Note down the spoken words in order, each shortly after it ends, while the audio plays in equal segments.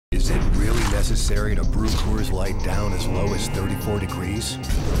Is it really necessary to brew Coors Light down as low as 34 degrees?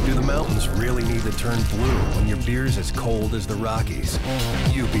 Do the mountains really need to turn blue when your beer's as cold as the Rockies?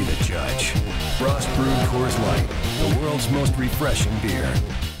 You be the judge. Frost brewed Coors Light, the world's most refreshing beer.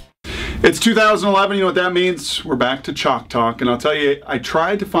 It's 2011, you know what that means? We're back to Chalk Talk, and I'll tell you, I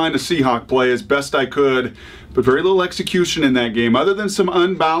tried to find a Seahawk play as best I could, but very little execution in that game. Other than some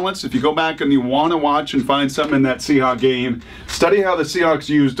unbalance, if you go back and you want to watch and find something in that Seahawk game, study how the Seahawks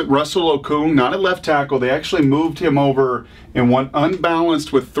used Russell Okung, not at left tackle. They actually moved him over and went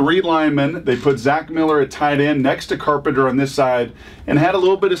unbalanced with 3 linemen. They put Zach Miller at tight end next to Carpenter on this side and had a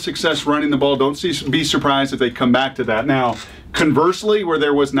little bit of success running the ball. Don't be surprised if they come back to that. Now, conversely, where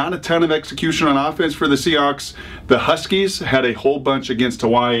there was not a ton of execution on offense for the Seahawks, the Huskies had a whole bunch against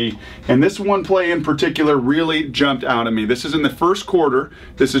Hawaii. And this one play in particular really jumped out at me. This is in the first quarter.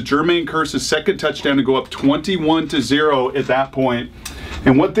 This is Jermaine Kearse's second touchdown to go up 21-0 at that point.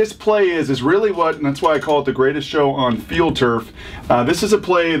 And what this play is really what, and that's why I call it the greatest show on field turf. This is a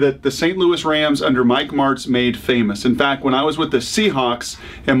play that the St. Louis Rams under Mike Martz made famous. In fact, when I was with the Seahawks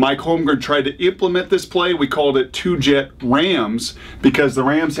and Mike Holmgren tried to implement this play, we called it two-jet Rams because the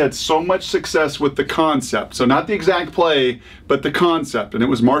Rams had so much success with the concept. So not the exact play, but the concept. And it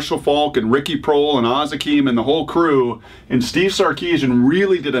was Marshall Faulk and Ricky Prohl and Oz Hakeem and the whole crew. And Steve Sarkisian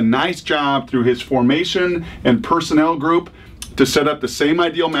really did a nice job through his formation and personnel group to set up the same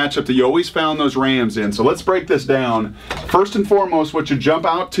ideal matchup that you always found those Rams in. So let's break this down. First and foremost, what should jump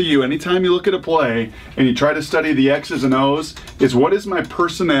out to you anytime you look at a play and you try to study the X's and O's is what is my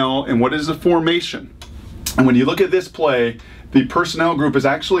personnel and what is the formation. And when you look at this play, the personnel group is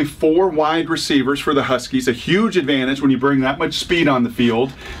actually 4 wide receivers for the Huskies, a huge advantage when you bring that much speed on the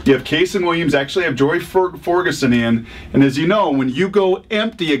field. You have Case and Williams, actually have Joey Ferguson in, and as you know, when you go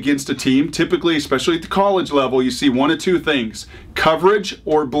empty against a team, typically, especially at the college level, you see one of 2 things, coverage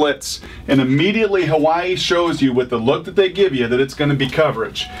or blitz. And immediately Hawaii shows you with the look that they give you that it's going to be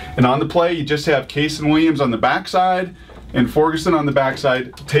coverage. And on the play, you just have Case and Williams on the backside, and Ferguson on the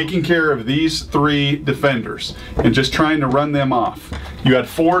backside taking care of these 3 defenders and just trying to run them off. You had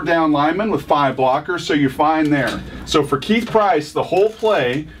 4 down linemen with 5 blockers, so you're fine there. So for Keith Price, the whole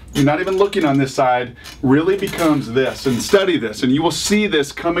play, you're not even looking on this side, really becomes this. And study this, and you will see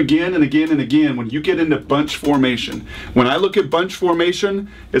this come again and again and again when you get into bunch formation. When I look at bunch formation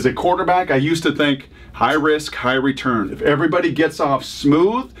as a quarterback, I used to think high risk, high return. If everybody gets off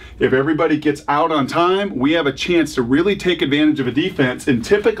smooth, if everybody gets out on time, we have a chance to really take advantage of a defense. And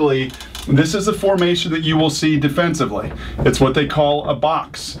typically, this is the formation that you will see defensively. It's what they call a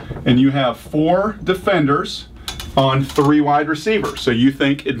box. And you have 4 defenders on 3 wide receivers. So you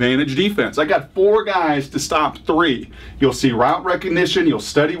think advantage defense. I got 4 guys to stop 3. You'll see route recognition, you'll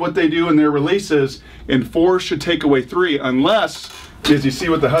study what they do in their releases, and 4 should take away 3 unless, as you see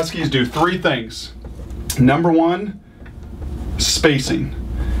what the Huskies do, 3 things. Number 1, spacing.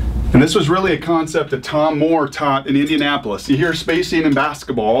 And this was really a concept that Tom Moore taught in Indianapolis. You hear spacing in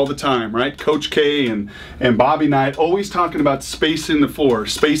basketball all the time, right? Coach K and Bobby Knight always talking about spacing the floor,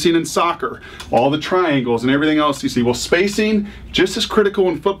 spacing in soccer, all the triangles and everything else you see. Well, spacing, just as critical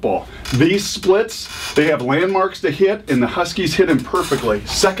in football. These splits, they have landmarks to hit, and the Huskies hit them perfectly.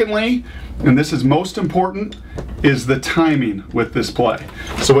 Secondly, and this is most important, is the timing with this play.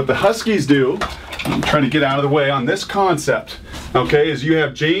 So what the Huskies do, I'm trying to get out of the way on this concept, okay, is you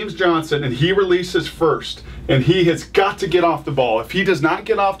have James Johnson and he releases first and he has got to get off the ball. If he does not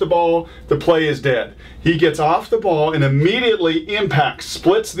get off the ball, the play is dead. He gets off the ball and immediately impacts,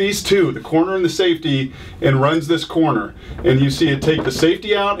 splits these 2, the corner and the safety, and runs this corner. And you see it take the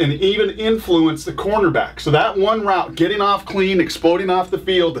safety out and even influence the cornerback. So that one route, getting off clean, exploding off the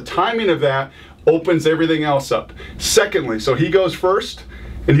field, the timing of that opens everything else up. Secondly, so he goes first,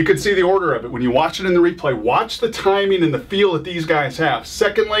 and you can see the order of it. When you watch it in the replay, watch the timing and the feel that these guys have.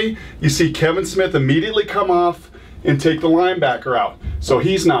 Secondly, you see Kevin Smith immediately come off and take the linebacker out. So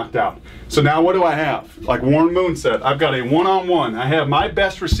he's knocked out. So now what do I have? Like Warren Moon said, I've got a one-on-one. I have my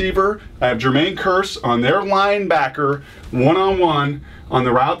best receiver. I have Jermaine Kearse on their linebacker, one-on-one on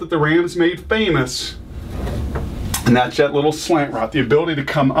the route that the Rams made famous. And that's that little slant route, the ability to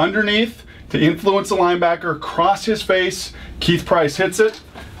come underneath, to influence the linebacker, cross his face. Keith Price hits it.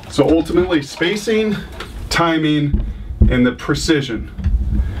 So ultimately, spacing, timing, and the precision.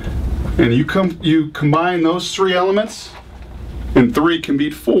 And you combine those 3 elements, and 3 can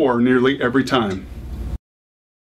beat 4 nearly every time.